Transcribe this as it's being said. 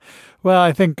Well,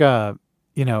 I think, while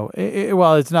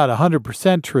it's not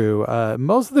 100% true,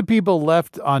 most of the people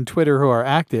left on Twitter who are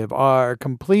active are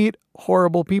complete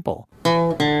horrible people.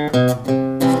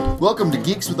 Welcome to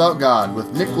Geeks Without God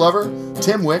with Nick Glover,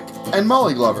 Tim Wick, and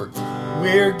Molly Glover.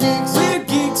 We're geeks, we're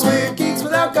geeks, we're geeks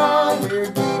without God. We're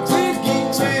geeks, we're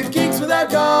geeks, we're geeks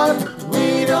without God.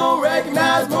 We don't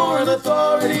recognize moral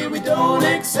authority. We don't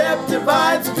accept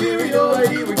divine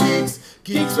superiority. We're geeks,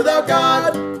 geeks without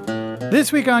God.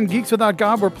 This week on Geeks Without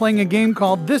God, we're playing a game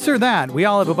called This or That. We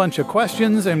all have a bunch of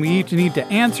questions, and we each need to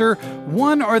answer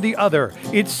one or the other.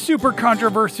 It's super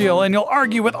controversial, and you'll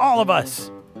argue with all of us.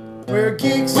 We're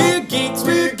geeks, we're geeks,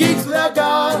 we're geeks without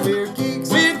God. We're geeks,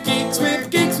 we're geeks, we're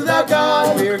geeks without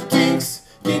God. We're geeks,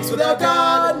 geeks without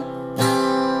God.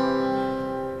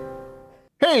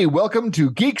 Hey, welcome to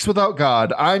Geeks Without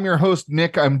God. I'm your host,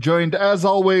 Nick. I'm joined, as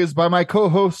always, by my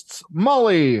co-hosts,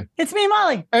 Molly. It's me,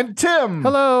 Molly. And Tim.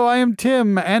 Hello, I am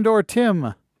Tim and/or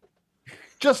Tim.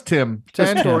 Just Tim.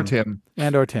 Just and/or Tim.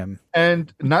 And/or Tim.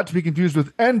 And not to be confused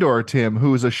with and/or Tim,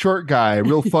 who is a short guy,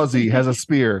 real fuzzy, has a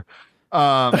spear.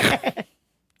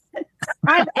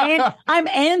 I'm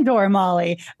Andor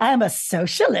Molly. I'm a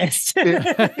socialist.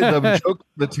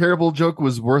 The terrible joke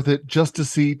was worth it just to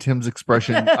see Tim's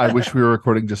expression. I wish we were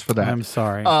recording just for that. I'm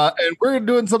sorry. And we're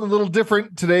doing something a little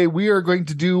different today. We are going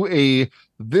to do a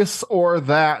this or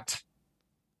that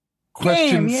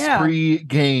question spree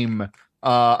game.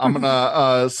 I'm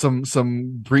gonna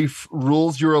some brief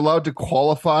rules. You're allowed to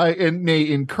qualify and may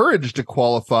encourage to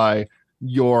qualify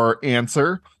your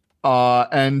answer.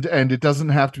 And it doesn't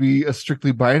have to be a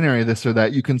strictly binary this or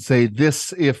that. You can say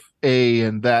this if A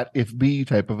and that if B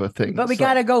type of a thing. But we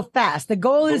got to go fast. The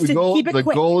goal is to keep it quick.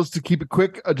 The goal is to keep it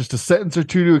quick. Just a sentence or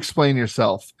two to explain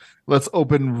yourself. Let's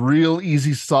open real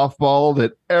easy softball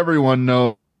that everyone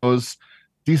knows.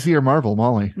 DC or Marvel,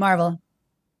 Molly? Marvel.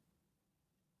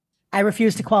 I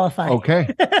refuse to qualify. Okay.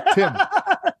 Tim.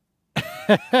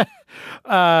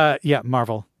 Yeah,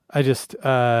 Marvel. I just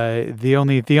the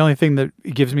only thing that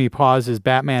gives me pause is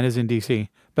Batman is in DC.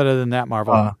 But other than that,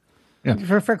 Marvel.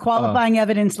 For qualifying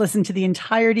evidence, listen to the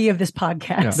entirety of this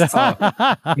podcast.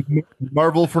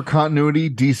 Marvel for continuity,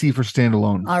 DC for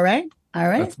standalone. All right.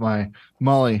 That's my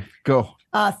Molly. Go.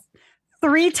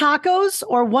 3 tacos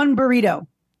or 1 burrito?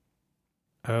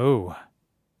 Oh.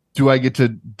 Do I get to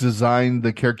design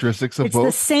the characteristics of both?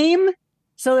 It's the same.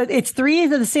 So it's 3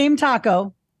 of the same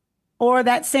taco. Or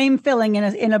that same filling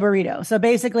in a burrito. So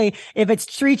basically, if it's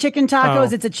 3 chicken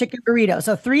tacos, it's a chicken burrito.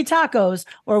 So 3 tacos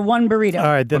or 1 burrito. All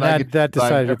right, then that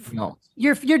decided.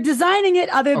 You're designing it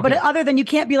but other than you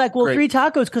can't be like, well, Great. 3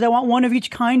 tacos because I want 1 of each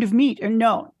kind of meat. Or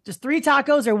no, just 3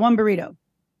 tacos or 1 burrito.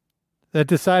 That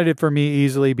decided for me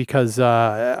easily because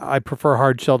I prefer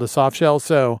hard shell to soft shell.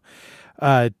 So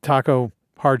taco,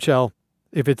 hard shell,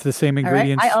 if it's the same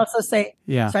ingredients. All right. I also say,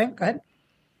 yeah. Sorry, go ahead.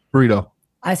 Burrito.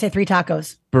 I say 3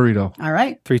 tacos. Burrito. All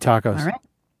right. 3 tacos. All right.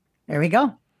 There we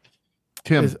go.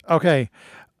 Tim. Okay.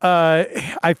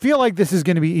 I feel like this is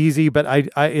going to be easy, but I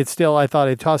thought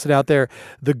I'd toss it out there.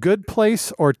 The Good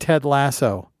Place or Ted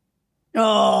Lasso?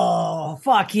 Oh,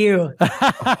 fuck you.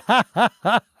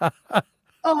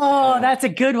 Oh, that's a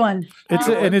good one.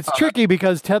 It's tricky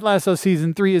because Ted Lasso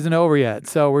season 3 isn't over yet.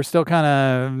 So we're still kind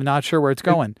of not sure where it's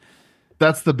going.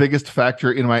 That's the biggest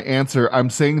factor in my answer. I'm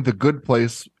saying The Good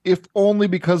Place, if only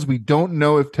because we don't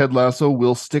know if Ted Lasso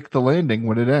will stick the landing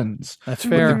when it ends. That's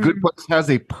fair. But The Good Place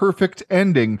has a perfect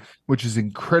ending, which is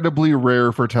incredibly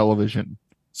rare for television.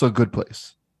 So Good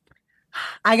Place.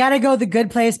 I got to go The Good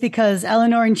Place because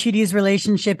Eleanor and Chidi's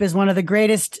relationship is one of the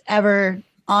greatest ever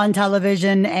on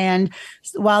television. And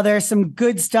while there's some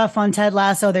good stuff on Ted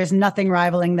Lasso, there's nothing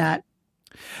rivaling that.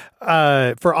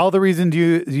 For all the reasons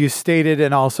you stated,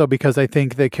 and also because I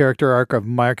think the character arc of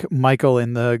Michael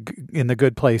in the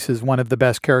Good Place is one of the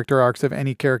best character arcs of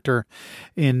any character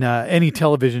in any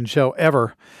television show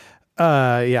ever.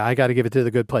 I got to give it to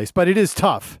The Good Place, but it is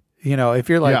tough. If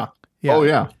you're like,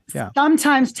 yeah.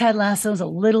 Sometimes Ted Lasso is a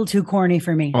little too corny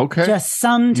for me. Okay, just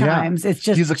sometimes it's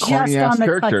just he's a corny ass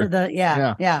character. Touch of the,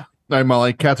 yeah. All right,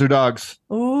 Molly, cats or dogs?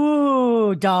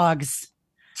 Ooh, dogs.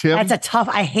 Tim? That's a tough.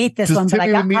 I hate this one, but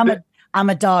I'm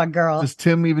a dog girl. Does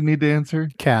Tim even need to answer?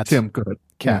 Cats. Tim, go ahead.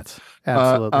 Cats.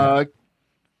 Absolutely.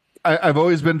 I've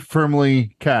always been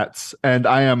firmly cats, and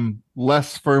I am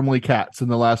less firmly cats in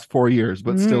the last 4 years,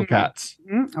 but still cats.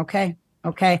 Okay.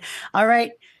 All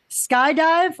right.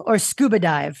 Skydive or scuba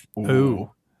dive? Ooh.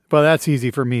 Well, that's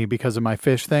easy for me because of my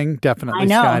fish thing. Definitely I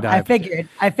know. Skydive.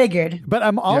 I figured. But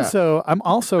I'm also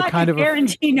kind of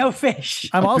guarantee no fish.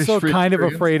 I'm also kind of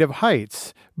afraid of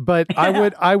heights, but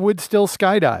I would still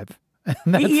skydive.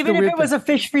 Even if it was a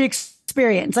fish-free experience.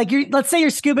 experience. Like let's say you're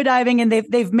scuba diving and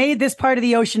they've made this part of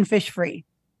the ocean fish free.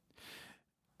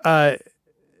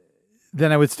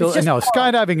 Then I would still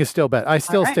skydiving is still better. I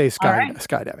still stay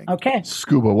skydiving. Okay.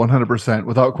 Scuba 100%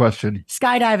 without question.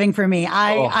 Skydiving for me.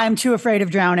 I'm too afraid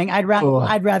of drowning. I'd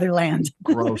rather land.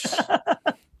 Gross.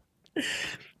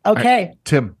 Okay. Right,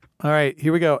 Tim. All right,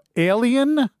 here we go.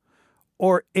 Alien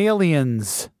or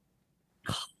Aliens?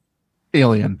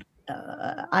 Alien.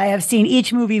 I have seen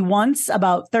each movie once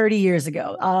about 30 years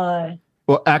ago.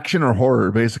 Well, action or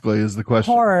horror basically is the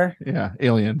question. Horror. Yeah,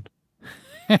 Alien.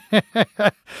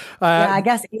 I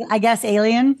guess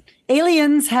Alien.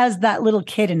 Aliens has that little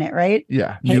kid in it, right?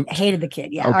 Yeah. Hated the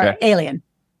kid. Yeah. Okay. All right, Alien.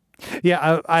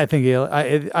 Yeah, I think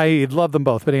I love them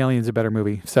both, but Alien's a better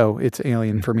movie, so it's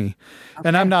Alien for me. Okay.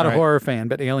 And I'm not a horror fan,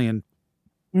 but Alien,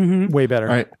 way better.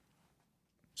 All right.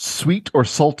 Sweet or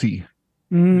salty?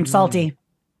 Salty.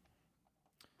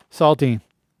 Salty.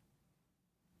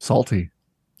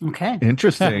 Okay.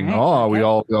 Interesting. Right. We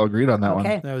all agreed on that one.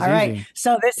 That was all easy. Right.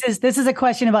 So this is a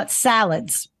question about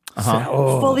salads.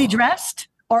 Fully dressed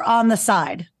or on the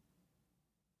side?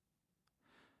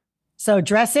 So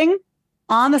dressing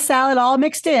on the salad all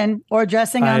mixed in or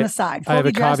dressing on the side? I have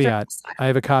a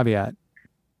caveat.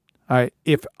 All right.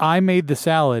 If I made the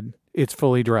salad, it's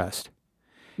fully dressed.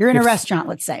 You're in a restaurant,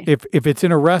 let's say. If it's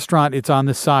in a restaurant, it's on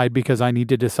the side because I need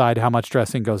to decide how much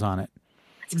dressing goes on it.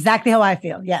 That's exactly how I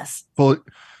feel. Yes.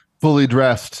 Fully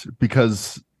dressed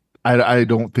because I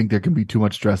don't think there can be too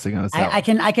much dressing on a salad.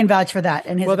 I can vouch for that.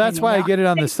 Well, that's why I get it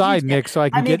on the side, Nick, so I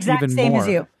can get even same more. As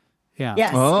you. Yeah.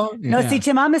 Yes. Oh, yeah. No, see,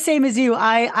 Tim, I'm the same as you.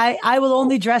 I will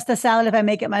only dress the salad if I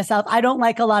make it myself. I don't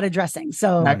like a lot of dressing.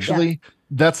 So actually,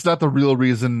 that's not the real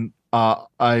reason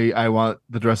I want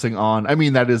the dressing on. I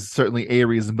mean, that is certainly a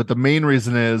reason, but the main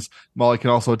reason is, Molly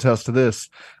can also attest to this,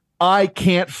 I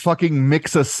can't fucking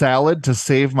mix a salad to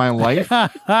save my life.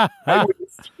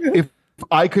 If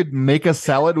I could make a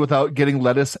salad without getting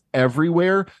lettuce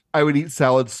everywhere, I would eat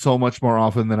salads so much more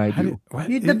often than I do.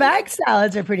 The bag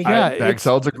salads are pretty good. Bag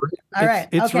salads are great. All right.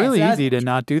 It's really easy to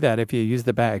not do that if you use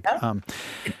the bag. All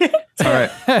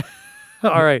right.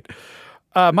 All right.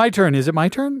 My turn. Is it my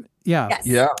turn? Yeah. Yes.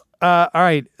 Yeah. All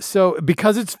right. So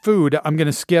because it's food, I'm going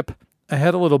to skip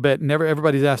ahead a little bit. Never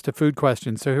everybody's asked a food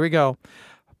question. So here we go.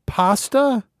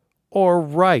 Pasta or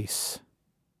rice?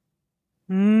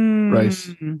 Rice.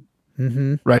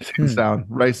 Mm-hmm. Rice hands down.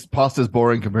 Rice. Pasta is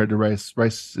boring compared to rice.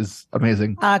 Rice is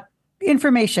amazing.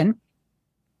 Information.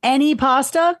 Any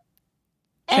pasta,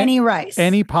 any rice.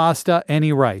 Any pasta,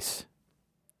 any rice.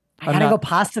 I gotta go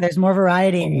pasta. There's more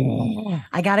variety.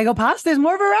 I gotta go pasta. There's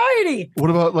more variety. What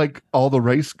about like all the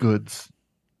rice goods?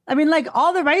 I mean, like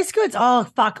all the rice goods. Oh,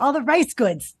 fuck. All the rice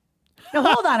goods. Now,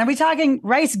 hold on. Are we talking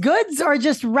rice goods or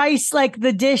just rice, like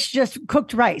the dish, just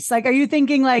cooked rice? Like, are you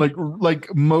thinking like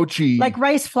mochi? Like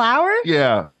rice flour?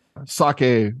 Yeah.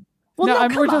 Sake. Well,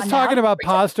 we're just talking about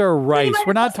pasta or rice.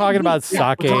 We're not talking about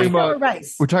sake.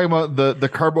 We're talking about the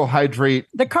carbohydrate.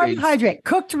 The carbohydrate.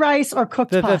 Cooked rice or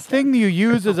cooked pasta. The thing you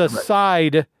use as a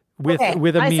side with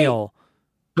a meal.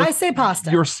 I say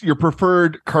pasta. Your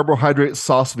preferred carbohydrate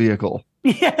sauce vehicle.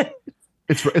 Yeah.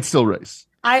 It's still rice.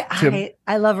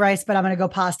 I love rice, but I'm going to go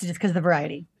pasta just because of the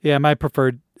variety. Yeah, my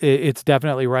preferred, it's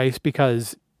definitely rice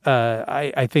because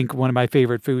I think one of my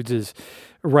favorite foods is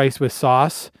rice with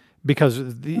sauce because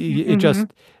it just,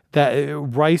 that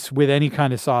rice with any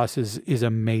kind of sauce is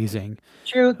amazing.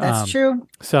 True. That's true.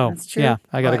 So, that's true. Yeah,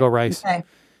 I got to go rice. Okay.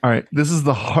 All right. This is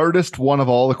the hardest one of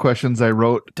all the questions I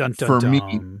wrote for me.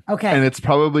 Okay. And it's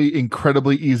probably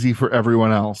incredibly easy for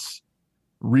everyone else.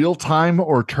 Real time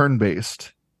or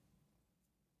turn-based?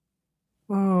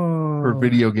 For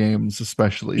video games,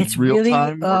 especially. It's real really,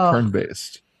 time or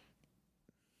turn-based?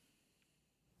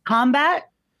 Combat,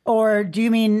 or do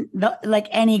you mean like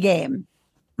any game?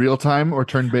 Real time or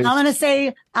turn-based? I'm going to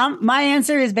say my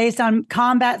answer is based on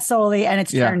combat solely, and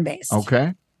it's turn-based.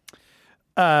 Okay.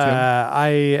 I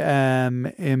am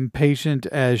impatient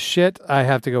as shit. I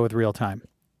have to go with real time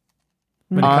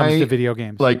when it comes to video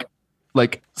games.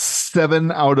 Like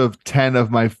 7 out of 10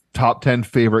 of my top 10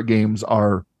 favorite games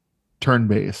are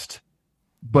turn-based,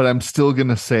 but I'm still going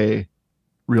to say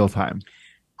real time.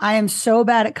 I am so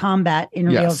bad at combat in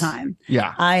real time.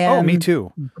 Yeah. I am. Oh, me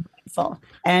too.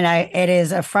 And it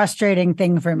is a frustrating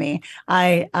thing for me.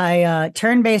 I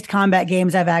turn-based combat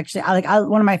games. One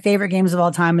of my favorite games of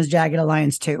all time is Jagged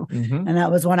Alliance 2. And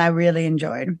that was one I really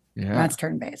enjoyed. Yeah. That's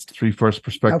turn-based. 3 first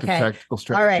perspective tactical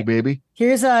strategy, all right. baby.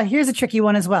 Here's a tricky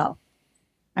one as well.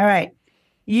 All right.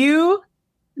 You,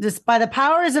 just by the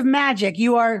powers of magic,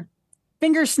 you are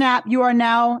finger snap. You are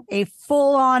now a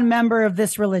full-on member of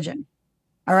this religion.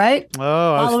 All right.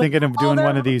 Oh, I was thinking of doing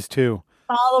one of these too.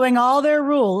 following all their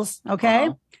rules. Okay.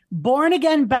 Born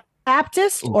again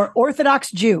Baptist or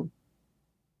Orthodox Jew?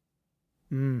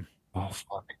 Oh,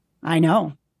 fuck. I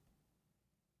know.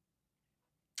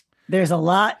 There's a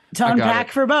lot to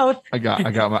unpack for both. I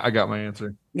got my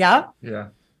answer. Yeah. Yeah.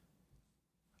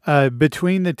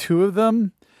 Between the two of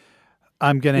them,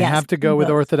 I'm going to have to go with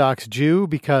Orthodox Jew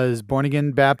because born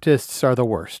again Baptists are the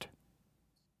worst.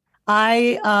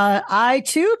 I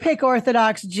too pick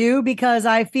Orthodox Jew because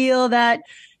I feel that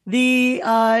the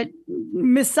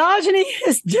misogyny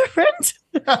is different.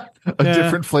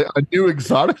 Different flavor, a new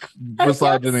exotic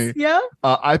misogyny. Yeah.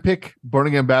 I pick born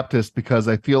again Baptist because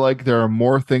I feel like there are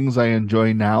more things I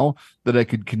enjoy now that I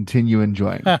could continue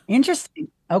enjoying. Interesting.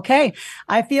 Okay.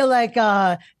 I feel like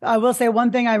I will say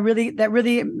one thing I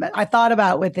thought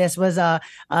about with this was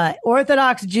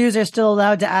Orthodox Jews are still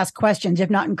allowed to ask questions, if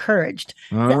not encouraged,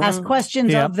 to ask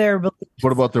questions of their beliefs.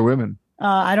 What about their women?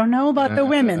 I don't know about the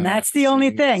women. That's the only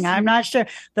thing. I'm not sure.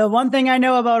 The one thing I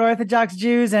know about Orthodox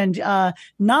Jews and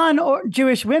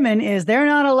non-Jewish women is they're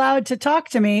not allowed to talk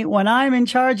to me when I'm in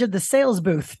charge of the sales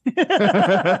booth. That's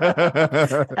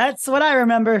what I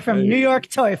remember from New York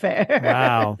Toy Fair.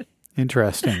 Wow.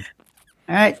 Interesting.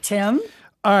 All right, Tim.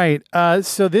 All right.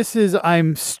 So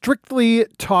I'm strictly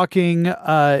talking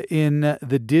in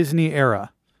the Disney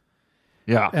era.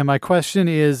 Yeah. And my question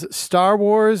is Star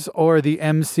Wars or the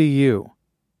MCU?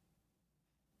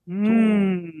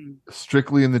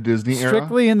 Strictly in the Disney era?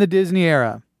 Strictly in the Disney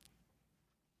era.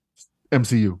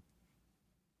 MCU.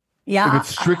 Yeah. If it's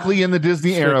strictly in the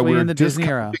Disney era, we're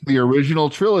discounting the original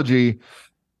trilogy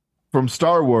from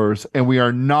Star Wars, and we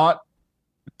are not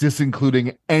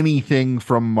disincluding anything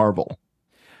from Marvel.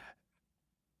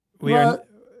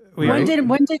 When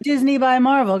did Disney buy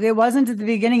Marvel? It wasn't at the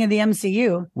beginning of the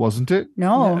MCU. Wasn't it?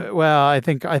 No. Well, I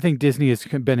think Disney has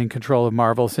been in control of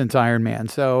Marvel since Iron Man.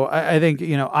 So I think,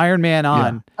 Iron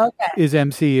Man is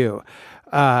MCU.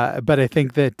 But I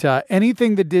think that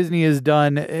anything that Disney has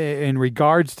done in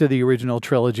regards to the original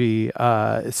trilogy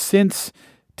since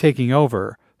taking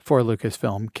over for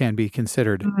Lucasfilm can be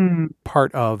considered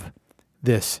part of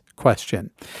this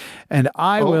question. And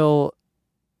I will...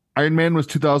 Iron Man was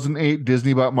 2008.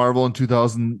 Disney bought Marvel in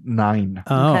 2009.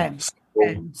 Oh.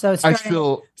 Okay. So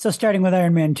starting with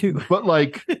Iron Man 2. But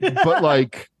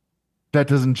that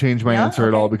doesn't change my answer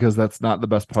at all because that's not the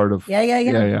best part of. Yeah.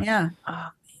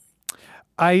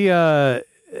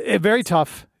 Very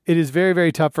tough. It is very,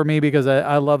 very tough for me because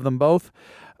I love them both.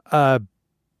 But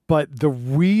the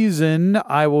reason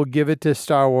I will give it to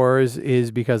Star Wars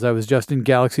is because I was just in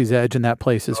Galaxy's Edge and that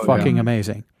place is fucking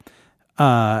amazing.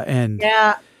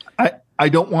 I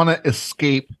don't want to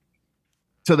escape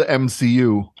to the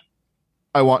MCU.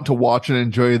 I want to watch and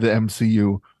enjoy the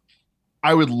MCU.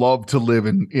 I would love to live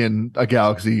in a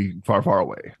galaxy far, far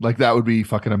away. Like that would be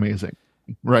fucking amazing.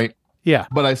 Right? Yeah.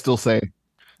 But I still say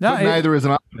neither is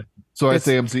an option. So I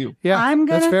say MCU. Yeah. I'm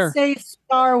going to say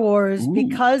Star Wars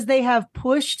because they have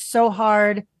pushed so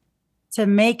hard to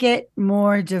make it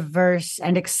more diverse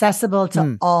and accessible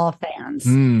to all fans.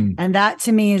 And that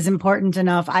to me is important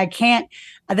enough.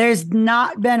 There's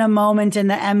not been a moment in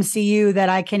the MCU that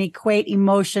I can equate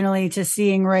emotionally to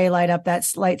seeing Rey light up that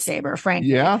lightsaber,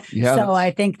 frankly. Yeah. So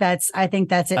I think that's it.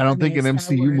 I don't think an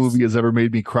MCU movie has ever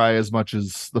made me cry as much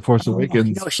as The Force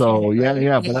Awakens. So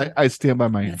but I stand by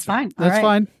my answer. That's fine. That's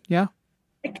fine. Yeah.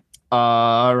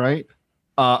 All right.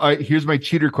 Here's my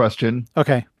cheater question.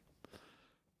 Okay.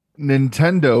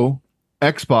 Nintendo,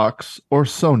 Xbox, or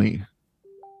Sony?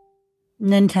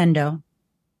 Nintendo.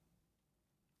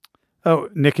 Oh,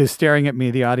 Nick is staring at me.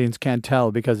 The audience can't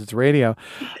tell because it's radio.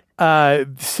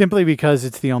 Simply because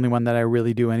it's the only one that I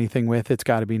really do anything with. It's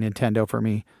got to be Nintendo for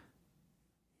me.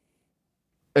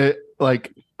 I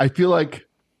feel like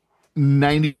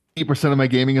 90% of my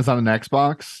gaming is on an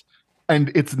Xbox,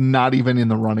 and it's not even in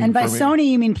the running. And by for me. Sony,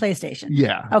 you mean PlayStation?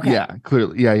 Yeah. Okay. Yeah.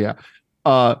 Clearly. Yeah.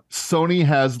 Sony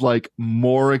has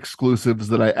more exclusives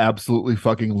that I absolutely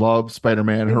fucking love.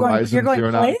 Spider-Man, Horizon. You're going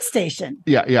PlayStation.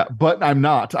 Yeah. But I'm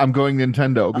not. I'm going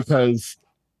Nintendo because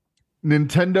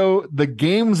Nintendo, the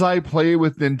games I play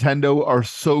with Nintendo are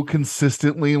so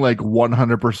consistently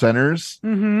 100%ers.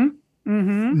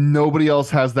 Nobody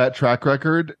else has that track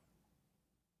record.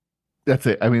 That's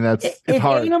it. I mean, it's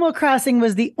hard. If Animal Crossing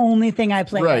was the only thing I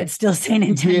played, I'd still say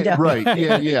Nintendo. Yeah, right.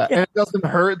 Yeah. And it doesn't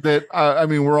hurt that,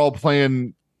 we're all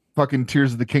playing fucking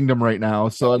Tears of the Kingdom right now.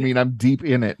 So, I'm deep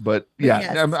in it. But yeah,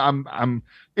 yes.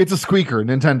 It's a squeaker,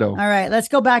 Nintendo. All right, let's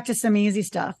go back to some easy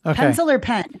stuff. Okay. Pencil or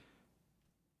pen?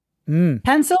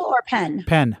 Pencil or pen?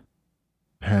 Pen.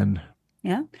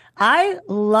 Yeah. I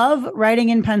love writing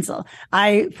in pencil.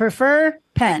 I prefer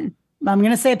pen. I'm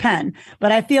going to say pen,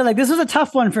 but I feel like this was a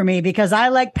tough one for me because I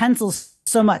like pencils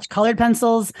so much. Colored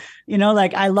pencils,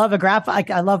 like I love a graph.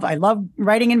 I love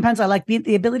writing in pencil. I like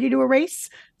the ability to erase.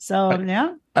 So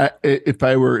yeah. If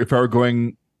I were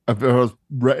going, if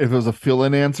it was a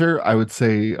fill-in answer, I would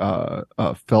say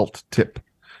felt tip,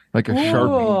 like a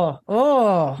Sharpie.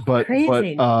 Oh, but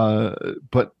crazy.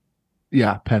 But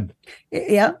yeah, pen.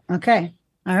 Yeah. Okay.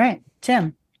 All right,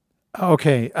 Tim.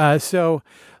 Okay. So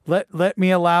let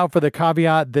me allow for the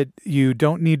caveat that you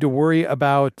don't need to worry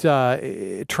about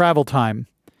travel time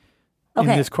in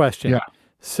this question. Yeah.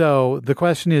 So the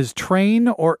question is train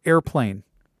or airplane?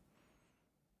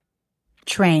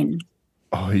 Train.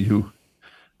 Oh,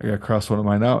 I got to cross one of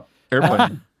mine out.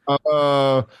 Airplane.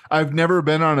 I've never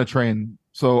been on a train,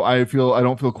 so I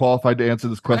don't feel qualified to answer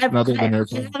this question other than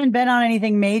airplane. I haven't been on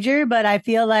anything major, but I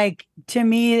feel like to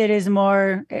me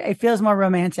it feels more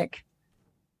romantic.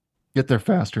 Get there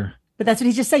faster. But that's what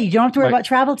he just said. You don't have to worry about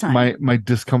travel time. My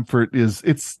discomfort is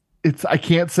it's I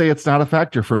can't say it's not a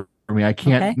factor for me. I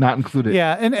can't not include it.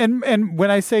 Yeah, and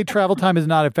when I say travel time is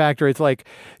not a factor, it's like,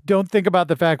 don't think about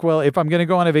the fact, well, if I'm going to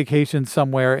go on a vacation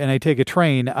somewhere and I take a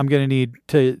train, I'm going to need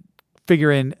to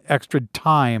figure in extra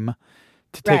time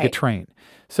to take a train.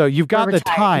 So you've got the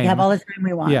time. We have all the time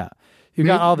we want. Yeah. You've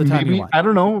got all the time you want. I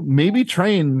don't know. Maybe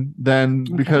train then,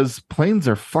 because planes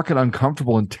are fucking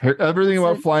uncomfortable and everything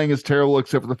about flying is terrible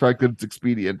except for the fact that it's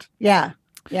expedient. Yeah.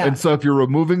 Yeah. And so if you're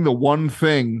removing the one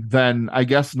thing, then I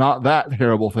guess not that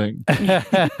terrible thing.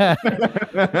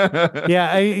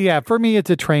 Yeah. For me, it's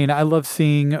a train. I love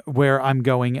seeing where I'm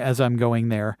going as I'm going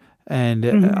there. And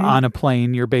on a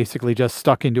plane, you're basically just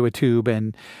stuck into a tube.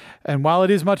 And while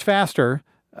it is much faster,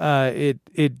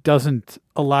 it doesn't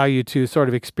allow you to sort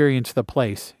of experience the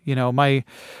place.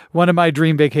 One of my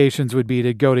dream vacations would be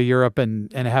to go to Europe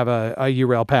and have a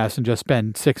URail pass and just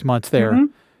spend 6 months there. Mm-hmm.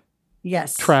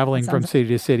 Yes. Traveling from city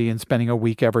to city and spending a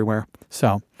week everywhere.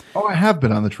 So. Oh, I have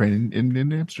been on the train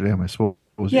in Amsterdam, I suppose.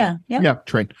 Yeah. Yeah.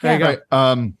 Train. There you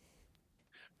go.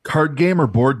 Card game or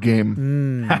board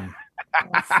game?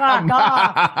 Fuck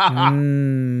off.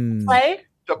 Play?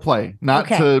 To play, not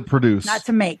to produce. Not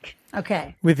to make.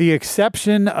 Okay. With the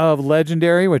exception of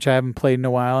Legendary, which I haven't played in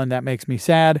a while, and that makes me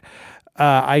sad,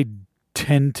 I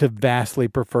tend to vastly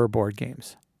prefer board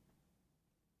games.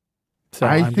 So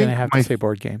I'm going to have to say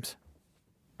board games.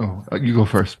 Oh, you go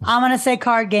first. I'm going to say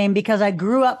card game because I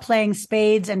grew up playing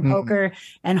spades and poker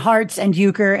and hearts and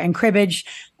euchre and cribbage.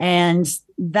 And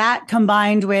that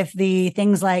combined with the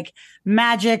things like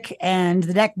Magic and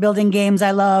the deck building games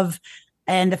I love,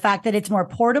 and the fact that it's more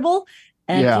portable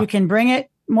and you can bring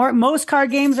it more. Most card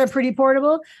games are pretty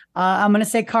portable. I'm going to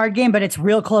say card game, but it's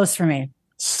real close for me.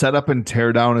 Setup and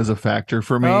teardown is a factor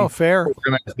for me. Oh, fair.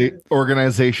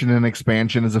 Organization and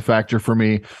expansion is a factor for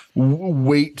me.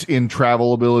 Weight in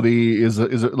travelability is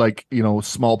like,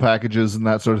 small packages and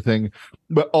that sort of thing.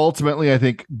 But ultimately, I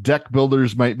think deck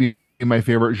builders might be my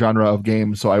favorite genre of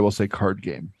game, so I will say card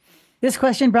game. This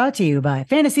question brought to you by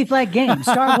Fantasy Flight Games,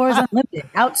 Star Wars Unlimited,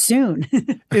 out soon.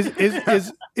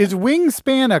 Is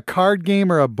Wingspan a card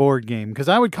game or a board game? Because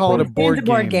I would call it a board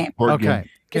game. Okay.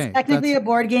 It's technically a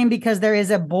board game because there is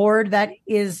a board that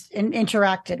is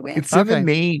interacted with. It's in the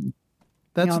name.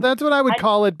 That's what I would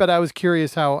call it, but I was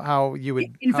curious how you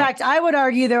would. In fact, I would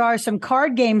argue there are some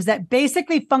card games that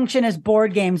basically function as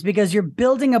board games because you're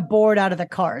building a board out of the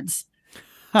cards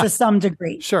to some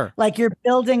degree. Sure. Like you're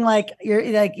building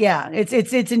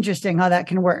it's interesting how that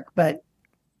can work, but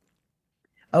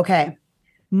okay.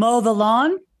 Mow the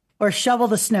lawn or shovel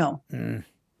the snow?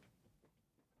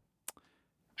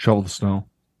 Shovel the snow.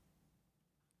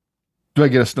 Do I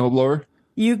get a snowblower?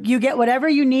 You get whatever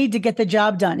you need to get the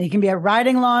job done. It can be a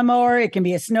riding lawnmower. It can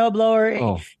be a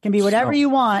snowblower. It can be whatever you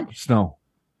want. Snow.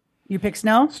 You pick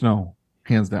snow? Snow.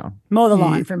 Hands down. Mow the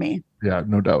lawn for me. Yeah,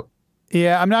 no doubt.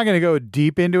 Yeah, I'm not going to go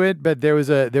deep into it, but there was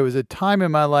a time in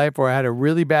my life where I had a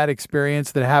really bad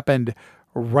experience that happened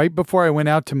right before I went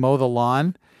out to mow the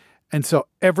lawn. And so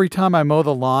every time I mow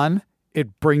the lawn,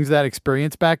 it brings that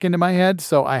experience back into my head.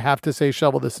 So I have to say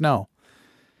shovel the snow.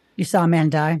 You saw a man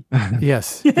die.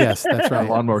 Yes, that's right.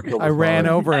 Lawnmower killed I ran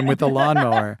over him with the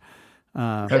lawnmower. He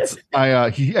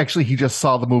just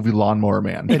saw the movie Lawnmower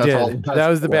Man. That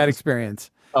was the bad experience.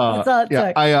 No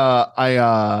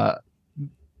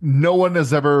one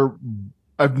has ever.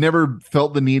 I've never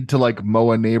felt the need to like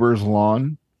mow a neighbor's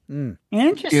lawn.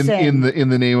 Interesting. In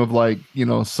the name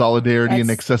of solidarity and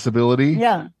accessibility.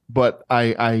 Yeah. But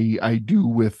I do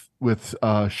with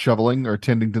shoveling or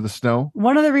tending to the snow.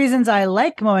 One of the reasons I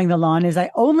like mowing the lawn is I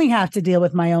only have to deal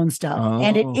with my own stuff,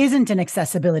 and it isn't an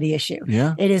accessibility issue.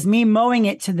 Yeah. It is me mowing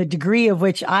it to the degree of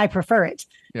which I prefer it.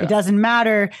 Yeah. It doesn't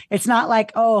matter. It's not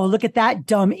like, oh, look at that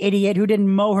dumb idiot who didn't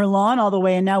mow her lawn all the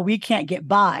way and now we can't get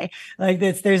by. Like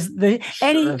this, there's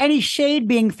any shade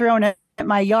being thrown at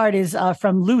my yard is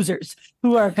from losers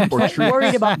who are completely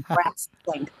worried about grass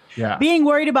length. Yeah. Being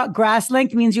worried about grass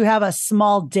length means you have a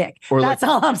small dick. That's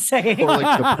all I'm saying. Or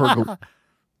like the pergola.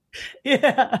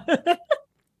 Yeah.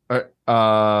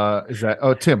 Is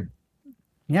that Tim?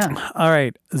 Yeah. All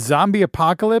right. Zombie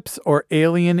apocalypse or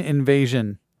alien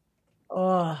invasion?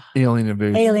 Oh, Alien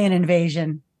invasion. alien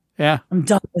invasion. Yeah. I'm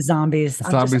done with zombies.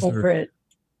 I'm just over it.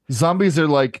 Zombies are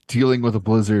like dealing with a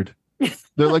blizzard.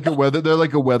 They're like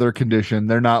a weather condition.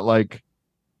 They're not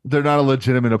a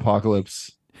legitimate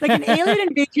apocalypse. Like an alien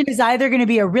invasion is either going to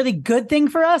be a really good thing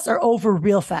for us or over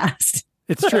real fast.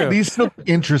 It's true. These still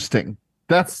interesting.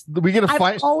 We get to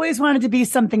find. I've always wanted to be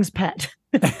something's pet.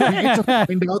 We get to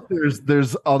find out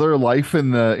there's other life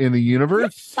in the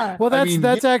universe. Well,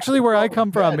 that's actually where I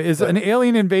come from. Is an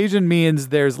alien invasion means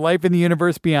there's life in the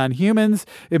universe beyond humans.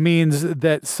 It means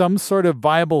that some sort of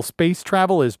viable space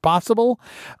travel is possible.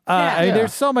 I mean,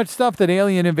 there's so much stuff that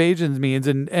alien invasions means,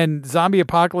 and zombie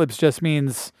apocalypse just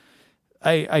means,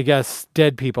 I guess,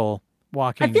 dead people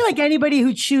walking. I feel like anybody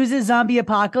who chooses zombie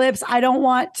apocalypse, I don't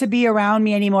want to be around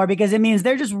me anymore because it means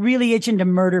they're just really itching to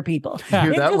murder people.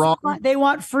 Hear that, Ron?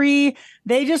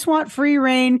 They just want free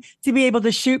reign to be able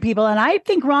to shoot people. And I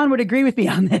think Ron would agree with me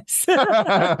on this.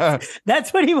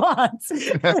 That's what he wants.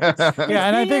 Yeah,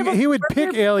 and I think he would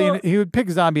pick he would pick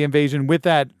zombie invasion with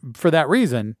that for that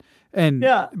reason. And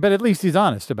but at least he's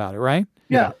honest about it, right?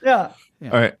 Yeah. All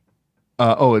right.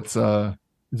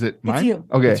 Is it mine? It's you.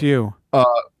 Okay. It's you.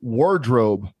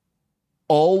 Wardrobe,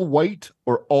 all white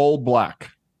or all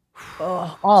black?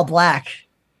 Oh, all black.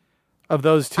 Of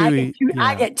those two,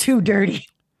 I get too dirty.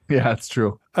 Yeah, that's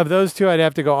true. Of those two, I'd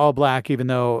have to go all black, even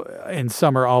though in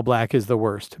summer all black is the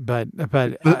worst. But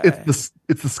it's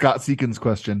the Scott Seekins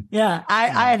question. Yeah,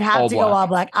 I'd have to go all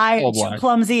black. Too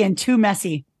clumsy and too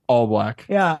messy. All black.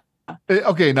 Yeah.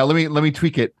 Okay, now let me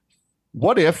tweak it.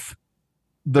 What if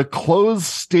the clothes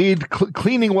stayed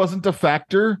cleaning wasn't a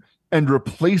factor, and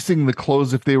replacing the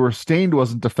clothes if they were stained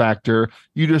wasn't a factor?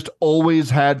 You just always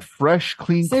had fresh,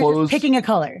 clean clothes. Just picking a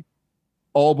color.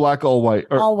 All black, all white.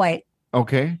 All white.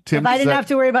 Okay, Tim. If I didn't have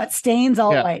to worry about stains,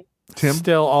 all white. Tim,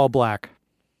 still all black.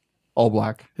 All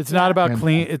black. It's not about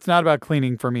clean. It's not about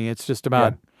cleaning for me. It's just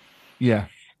about. Yeah.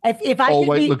 If I all could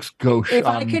white looks gauche. If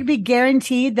I could be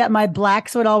guaranteed that my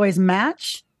blacks would always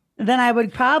match, then I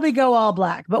would probably go all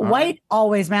black. But white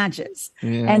always matches.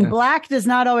 Yeah. And black does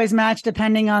not always match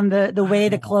depending on the way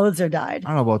the clothes are dyed. I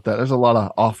don't know about that. There's a lot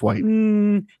of off-white.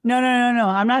 No.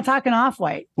 I'm not talking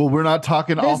off-white. Well, we're not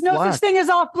talking off-black. There's no such thing as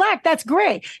off-black. That's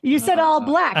great. You said all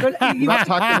black. You're not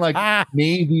talking like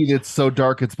maybe it's so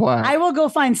dark it's black. I will go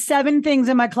find 7 things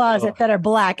in my closet that are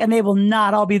black, and they will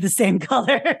not all be the same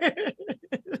color.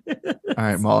 All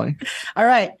right, Molly. All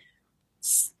right.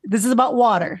 This is about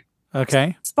water.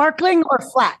 Okay. Sparkling or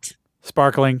flat?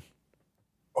 Sparkling.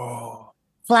 Oh.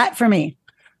 Flat for me.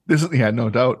 This is no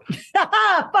doubt.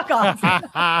 Fuck off.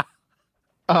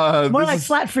 More like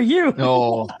flat for you.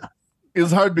 No.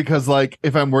 It's hard because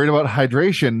if I'm worried about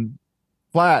hydration,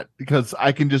 flat, because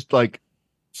I can just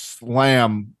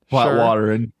slam flat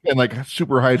water and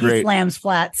super hydrate. He slams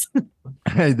flats.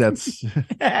 That's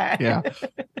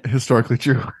historically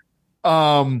true.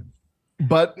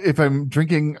 But if I'm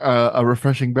drinking a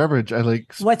refreshing beverage, I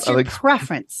like. What's your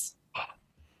preference?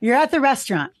 You're at the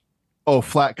restaurant. Oh,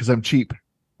 flat because I'm cheap.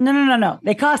 No.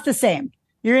 They cost the same.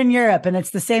 You're in Europe and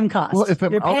it's the same cost. Well, if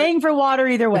you're paying for water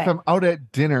either way. If I'm out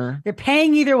at dinner, you're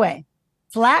paying either way.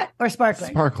 Flat or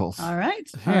sparkling? Sparkles. All right.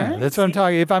 Yeah, that's what I'm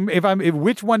talking. If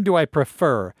which one do I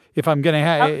prefer? If I'm gonna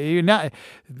have,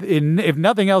 if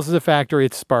nothing else is a factor,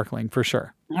 it's sparkling for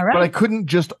sure. All right. But I couldn't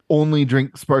just only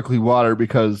drink sparkling water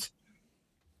because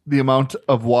the amount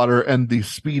of water and the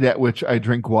speed at which I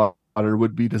drink water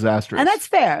would be disastrous. And that's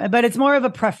fair, but it's more of a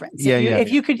preference. If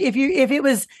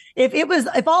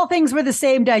all things were the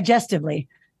same digestively,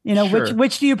 sure.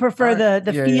 which do you prefer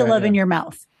the feel of in your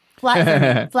mouth? Flat for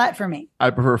me. Flat for me. I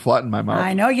prefer flat in my mouth.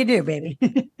 I know you do, baby.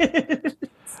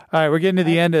 All right, we're getting to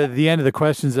the end of the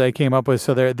questions that I came up with.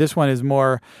 So this one is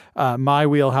more my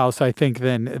wheelhouse, I think,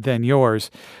 than yours.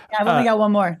 Yeah, I've only got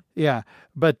one more. Yeah,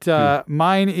 but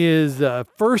mine is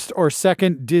first or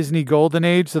second Disney Golden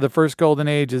Age. So the first Golden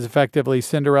Age is effectively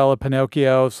Cinderella,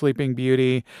 Pinocchio, Sleeping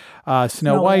Beauty,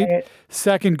 Snow White.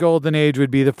 Second Golden Age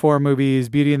would be the 4 movies: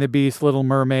 Beauty and the Beast, Little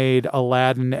Mermaid,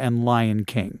 Aladdin, and Lion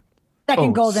King.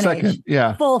 Second Golden Age.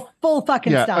 Yeah. Full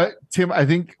fucking stuff. Tim, I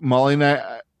think Molly and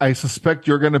I suspect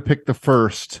you're going to pick the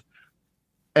first.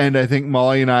 And I think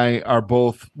Molly and I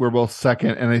we're both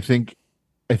second. And I think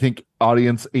I think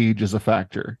audience age is a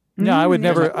factor. No, I would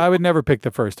never pick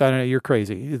the first. I don't know. You're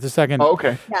crazy. It's the second. Oh,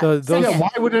 okay. Yeah, Why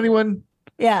would anyone?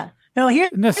 Yeah. No,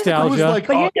 Nostalgia. Like,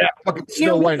 fucking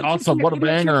Snow White, awesome. What a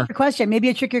banger. Maybe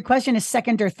a trickier question is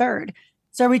second or third.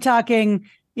 So are we talking,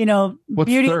 What's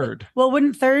beauty? third? Well,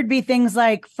 wouldn't third be things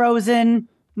like Frozen,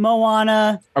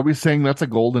 Moana? Are we saying that's a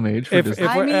golden age for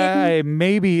Disney?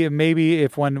 Maybe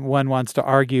if one wants to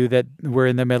argue that we're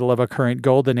in the middle of a current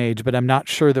golden age, but I'm not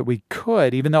sure that we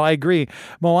could, even though I agree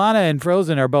Moana and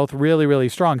Frozen are both really, really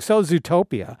strong. So is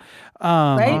Zootopia.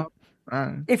 Right?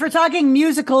 If we're talking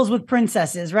musicals with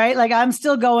princesses, right? Like I'm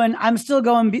still going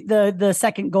the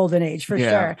second golden age for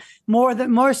sure.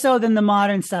 More so than the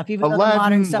modern stuff, even though the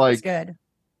modern stuff is good.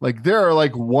 Like there are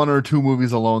like one or two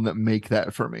movies alone that make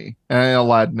that for me, and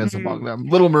Aladdin is among them.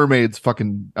 Little Mermaid's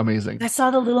fucking amazing. I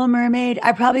saw the Little Mermaid.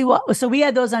 I probably so we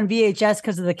had those on VHS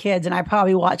because of the kids, and I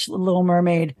probably watched The Little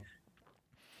Mermaid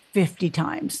 50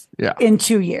 times. Yeah, in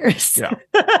 2 years. Yeah.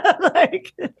 All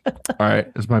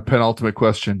right, is my penultimate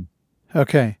question.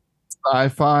 Okay,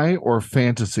 sci-fi or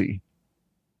fantasy?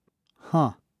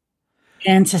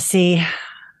 Fantasy.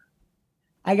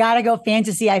 I gotta go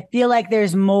fantasy. I feel like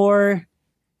there's more.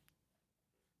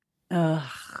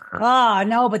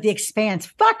 No, but The Expanse.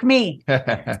 Fuck me.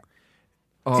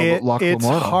 It's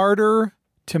harder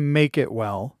to make it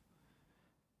well,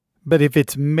 but if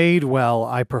it's made well,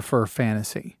 I prefer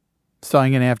fantasy. So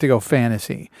I'm going to have to go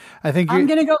fantasy. I'm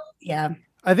going to go. Yeah.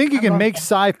 I think you can make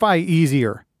sci-fi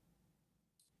easier,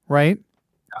 right?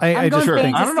 I just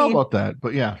think. I don't know about that,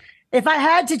 but yeah. If I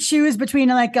had to choose between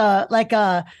like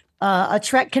a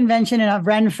Trek convention and a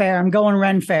Ren Fair, I'm going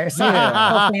Ren Fair. So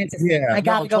I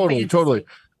got to go fantasy. Totally.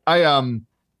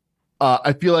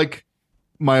 I feel like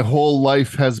my whole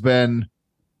life has been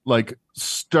like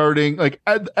starting like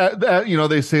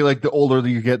they say like the older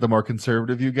you get, the more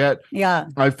conservative you get. Yeah.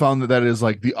 I found that is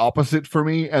like the opposite for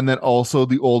me. And then also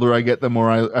the older I get, the more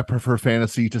I prefer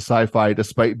fantasy to sci-fi,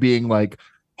 despite being like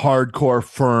hardcore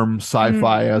firm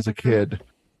sci-fi as a kid.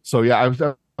 So yeah, I was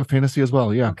a fantasy as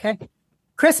well. Yeah. Okay.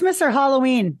 Christmas or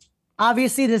Halloween?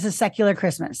 Obviously, this is secular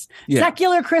Christmas. Yeah.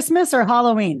 Secular Christmas or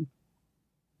Halloween?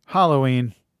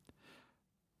 Halloween.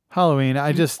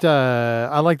 I just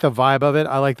I like the vibe of it.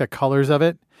 I like the colors of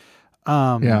it.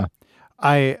 I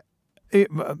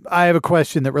have a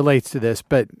question that relates to this,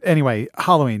 but anyway,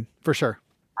 Halloween for sure.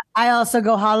 I also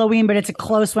go Halloween, but it's a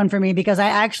close one for me because I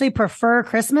actually prefer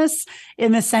Christmas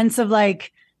in the sense of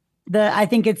like I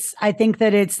like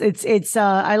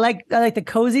the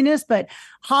coziness, but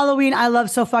Halloween I love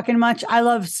so fucking much. I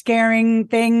love scaring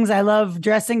things. I love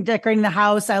decorating the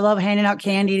house. I love handing out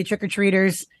candy to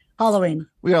trick-or-treaters. Halloween.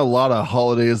 We got a lot of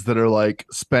holidays that are like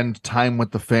spend time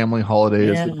with the family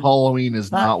holidays. Yeah. Halloween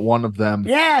is not one of them.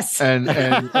 Yes. And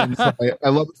so I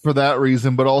love it for that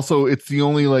reason, but also it's the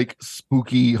only like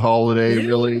spooky holiday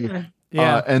really.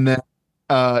 Yeah. And then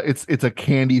it's a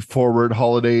candy forward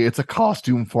holiday. It's a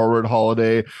costume forward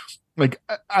holiday. Like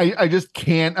I just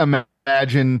can't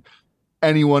imagine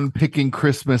anyone picking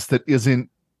Christmas that isn't.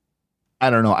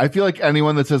 I don't know. I feel like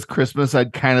anyone that says Christmas,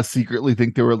 I'd kind of secretly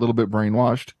think they were a little bit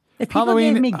brainwashed. If people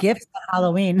Halloween, gave me gifts for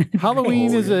Halloween.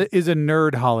 Halloween is a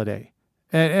nerd holiday,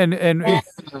 and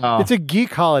it's a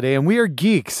geek holiday, and we are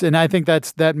geeks, and I think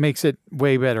that makes it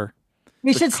way better.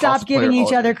 We should stop giving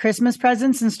each other Christmas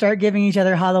presents and start giving each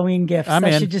other Halloween gifts.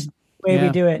 That should just be the way we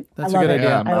do it. That's a good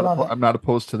idea. I'm not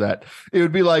opposed to that. It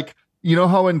would be like, you know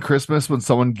how in Christmas when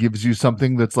someone gives you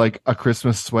something that's like a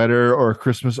Christmas sweater or a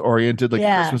Christmas oriented, like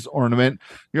Christmas ornament,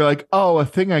 you're like, oh, a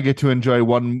thing I get to enjoy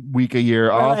 1 week a year.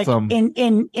 Or awesome. Like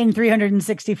in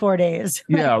 364 days.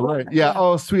 Yeah, right. Yeah.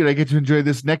 Oh, sweet. I get to enjoy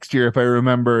this next year if I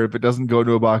remember, if it doesn't go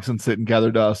into a box and sit and gather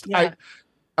dust. Yeah.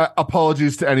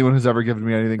 Apologies to anyone who's ever given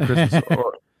me anything Christmas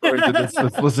or that's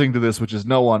listening to this, which is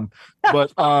no one.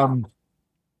 But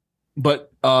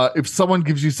if someone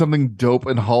gives you something dope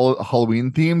and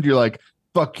Halloween themed, you're like,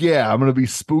 fuck yeah, I'm going to be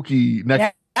spooky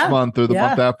next month or the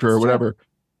month after or whatever.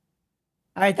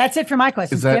 All right. That's it for my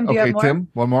questions. Is that Tim, do you have more? Tim,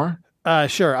 one more?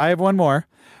 Sure. I have one more.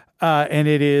 And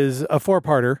it is a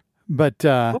 4-parter, but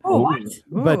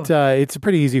it's a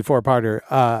pretty easy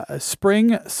 4-parter.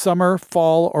 Spring, summer,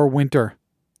 fall, or winter?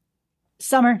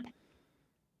 Summer.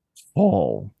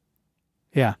 Fall.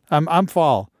 Yeah. I'm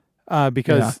fall.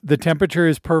 Because the temperature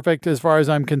is perfect as far as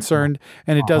I'm concerned,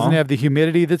 and it doesn't have the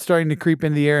humidity that's starting to creep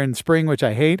in the air in spring, which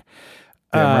I hate.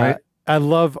 Right. I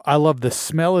love the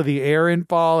smell of the air in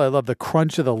fall. I love the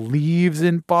crunch of the leaves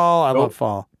in fall. I love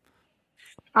fall.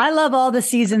 I love all the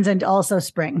seasons and also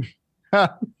spring.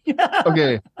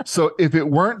 Okay, so if it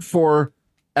weren't for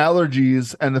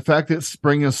allergies and the fact that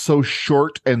spring is so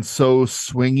short and so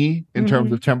swingy in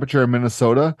terms of temperature in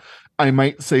Minnesota, I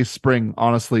might say spring,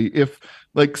 honestly. If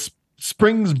like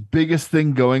spring's biggest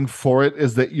thing going for it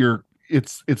is that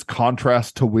it's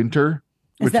contrast to winter,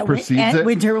 which precedes it.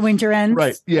 Winter ends.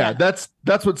 Right. Yeah. That's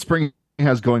what spring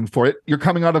has going for it. You're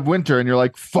coming out of winter and you're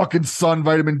like, fucking sun,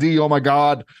 vitamin D. Oh my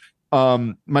God.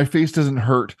 My face doesn't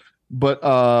hurt, but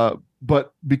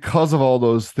because of all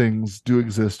those things do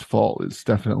exist, fall is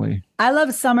definitely. I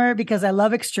love summer because I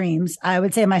love extremes. I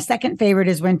would say my second favorite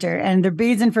is winter. And the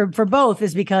reason for both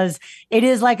is because it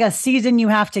is like a season you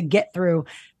have to get through.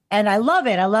 And I love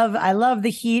it. I love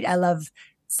the heat. I love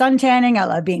sun tanning. I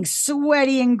love being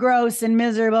sweaty and gross and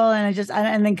miserable. And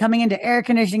and then coming into air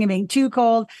conditioning and being too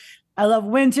cold. I love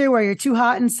winter where you're too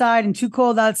hot inside and too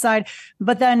cold outside.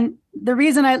 But then the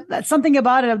reason something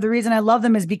about it, the reason I love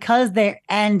them is because their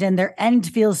end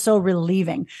feels so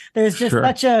relieving. There's just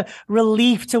such a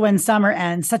relief to when summer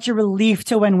ends, such a relief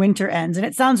to when winter ends. And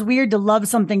it sounds weird to love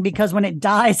something because when it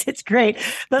dies, it's great.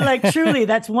 But like truly,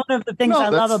 that's one of the things I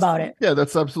love about it. Yeah,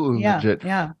 that's absolutely legit.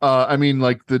 Yeah. I mean,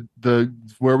 like the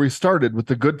where we started with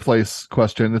the good place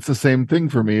question, it's the same thing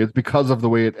for me. It's because of the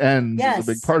way it ends is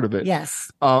a big part of it. Yes.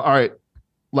 All right.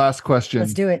 Last question.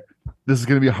 Let's do it. This is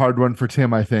going to be a hard one for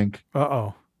Tim, I think.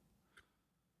 Uh-oh.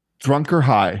 Drunk or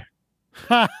high?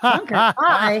 Drunk or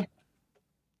high?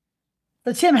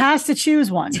 So Tim has to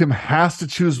choose one. Tim has to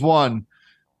choose one.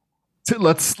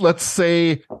 Let's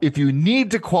say if you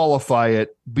need to qualify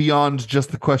it beyond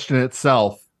just the question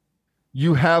itself,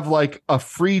 you have like a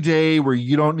free day where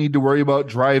you don't need to worry about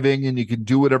driving and you can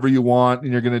do whatever you want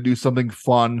and you're going to do something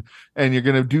fun and you're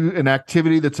going to do an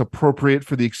activity that's appropriate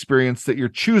for the experience that you're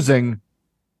choosing.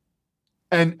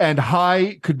 And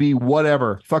high could be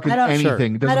whatever, fucking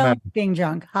anything. Doesn't matter. Being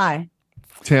drunk. High.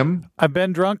 Tim? I've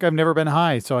been drunk. I've never been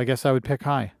high, so I guess I would pick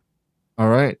high. All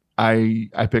right. I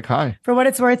pick high. For what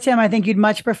it's worth, Tim, I think you'd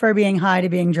much prefer being high to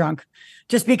being drunk.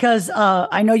 Just because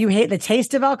I know you hate the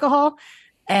taste of alcohol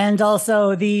and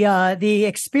also the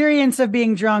experience of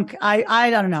being drunk. I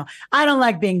don't know. I don't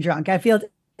like being drunk. I feel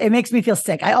it makes me feel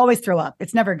sick. I always throw up.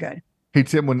 It's never good. Hey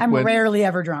Tim, I'm rarely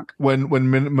ever drunk. When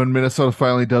Minnesota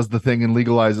finally does the thing and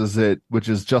legalizes it, which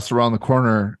is just around the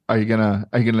corner, are you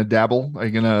gonna dabble? Are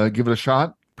you gonna give it a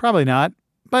shot? Probably not,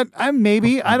 but I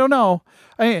don't know.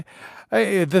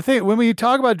 The thing when we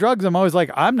talk about drugs, I'm always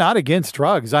like, I'm not against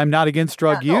drugs. I'm not against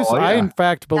drug use. I in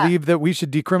fact believe that we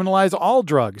should decriminalize all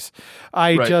drugs.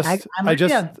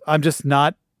 I'm just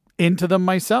not into them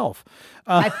myself.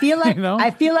 I feel like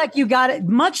I feel like you got it.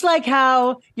 Much like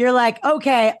how you're like,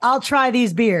 okay, I'll try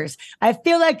these beers. I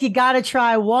feel like you got to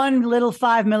try one little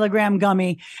 5 milligram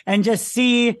gummy and just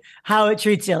see how it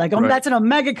treats you. Like, that's an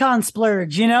OmegaCon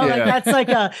splurge,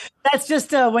 Like that's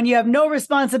just when you have no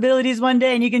responsibilities one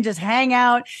day and you can just hang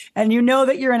out and you know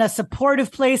that you're in a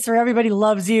supportive place where everybody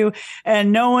loves you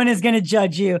and no one is going to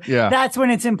judge you. Yeah, that's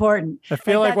when it's important. I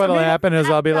feel like what'll happen is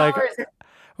I'll be like.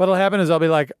 What'll happen is I'll be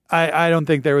like, I don't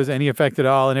think there was any effect at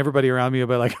all. And everybody around me will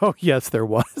be like, oh, yes, there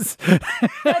was.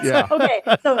 Okay.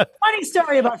 So funny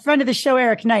story about friend of the show,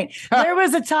 Eric Knight. There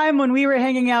was a time when we were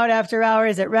hanging out after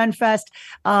hours at Renfest.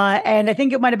 And I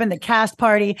think it might've been the cast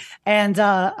party.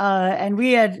 And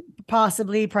we had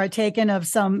possibly partaken of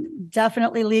some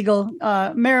definitely legal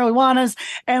marijuanas.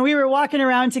 And we were walking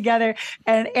around together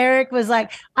and Eric was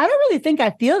like, I don't really think I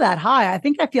feel that high. I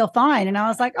think I feel fine. And I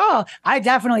was like, oh, I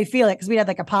definitely feel it. Cause we had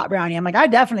like a pot brownie. I'm like, I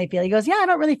definitely feel it. He goes, yeah, I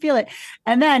don't really feel it.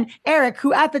 And then Eric,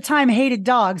 who at the time hated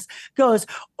dogs, goes,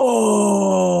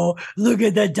 oh, look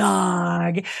at the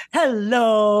dog.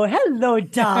 Hello,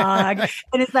 dog.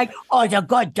 And it's like, oh, it's a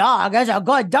good dog. It's a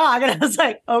good dog. And I was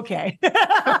like, okay.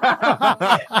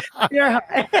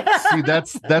 See,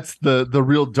 that's the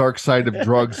real dark side of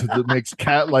drugs that makes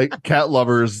cat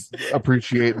lovers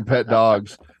appreciate and pet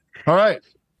dogs. All right.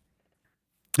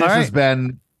 This has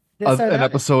been an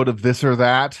episode of This or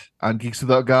That on Geeks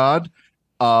Without God.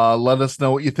 Let us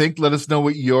know what you think. Let us know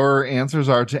what your answers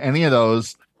are to any of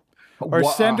those. Or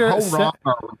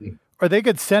or they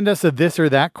could send us a this or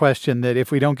that question that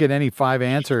if we don't get any 5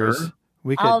 answers. Sure.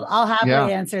 I'll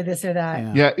happily answer this or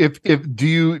that. Yeah. If do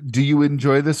you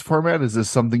enjoy this format? Is this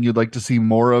something you'd like to see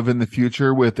more of in the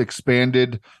future with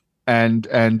expanded and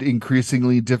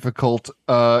increasingly difficult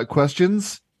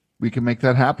questions? We can make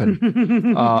that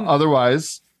happen.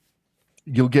 Otherwise,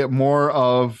 you'll get more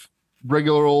of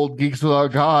regular old Geeks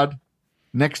Without God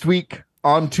next week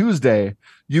on Tuesday.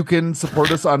 You can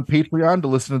support us on Patreon to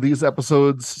listen to these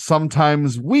episodes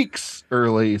sometimes weeks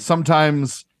early,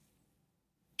 sometimes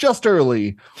just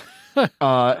early.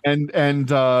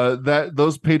 That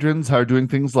those patrons are doing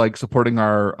things like supporting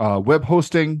our web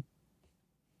hosting,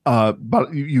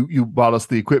 but you bought us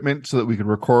the equipment so that we could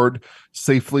record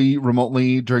safely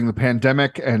remotely during the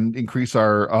pandemic and increase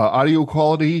our audio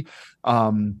quality.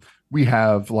 We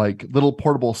have like little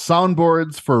portable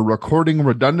soundboards for recording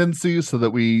redundancy so that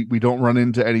we don't run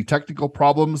into any technical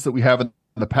problems that we have in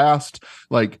the past.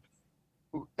 Like,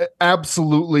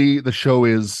 absolutely, the show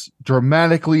is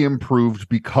dramatically improved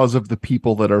because of the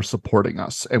people that are supporting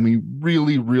us, and we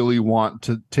really, really want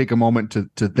to take a moment to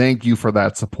thank you for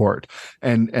that support.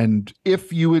 And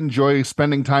if you enjoy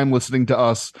spending time listening to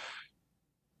us,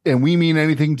 and we mean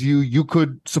anything to you, you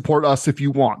could support us if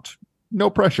you want. No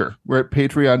pressure. We're at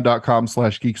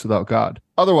patreon.com/geekswithoutgod.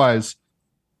 Otherwise,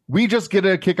 we just get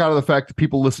a kick out of the fact that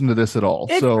people listen to this at all.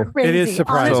 It's so crazy. It is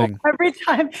surprising.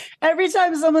 Every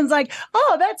time someone's like,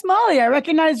 "Oh, that's Molly. I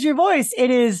recognize your voice."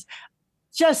 It is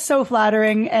just so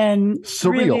flattering and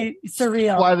surreal. Really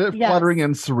surreal. Flattering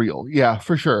and surreal. Yeah,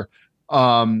 for sure.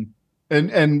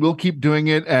 And we'll keep doing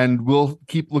it, and we'll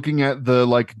keep looking at the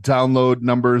like download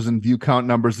numbers and view count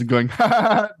numbers and going,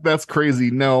 that's crazy.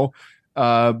 No.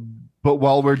 But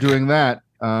while we're doing that,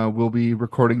 we'll be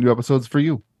recording new episodes for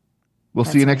you. We'll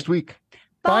see you next week.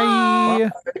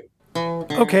 Bye.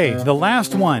 Okay, the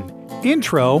last one.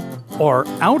 Intro or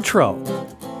outro?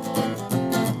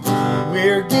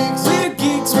 We're geeks, we're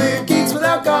geeks, we're geeks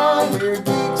without God. We're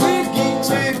geeks, we're geeks,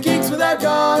 we're geeks without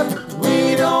God.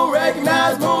 We don't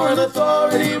recognize moral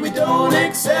authority. We don't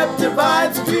accept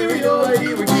divine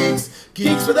superiority. We're geeks,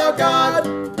 geeks without God.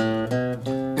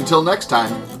 Until next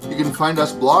time, you can find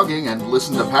us blogging and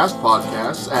listen to past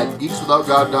podcasts at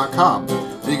geekswithoutgod.com.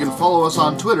 And you can follow us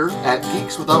on Twitter at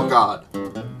geekswithoutgod.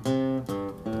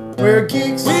 We're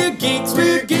geeks, we're geeks,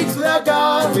 we're geeks without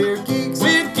God. We're geeks,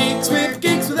 we're geeks, we're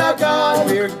geeks without God.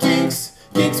 We're geeks,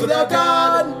 geeks without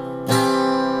God.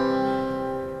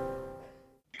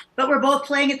 But we're both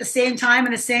playing at the same time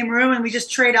in the same room, and we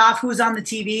just trade off who's on the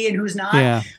TV and who's not. Yeah.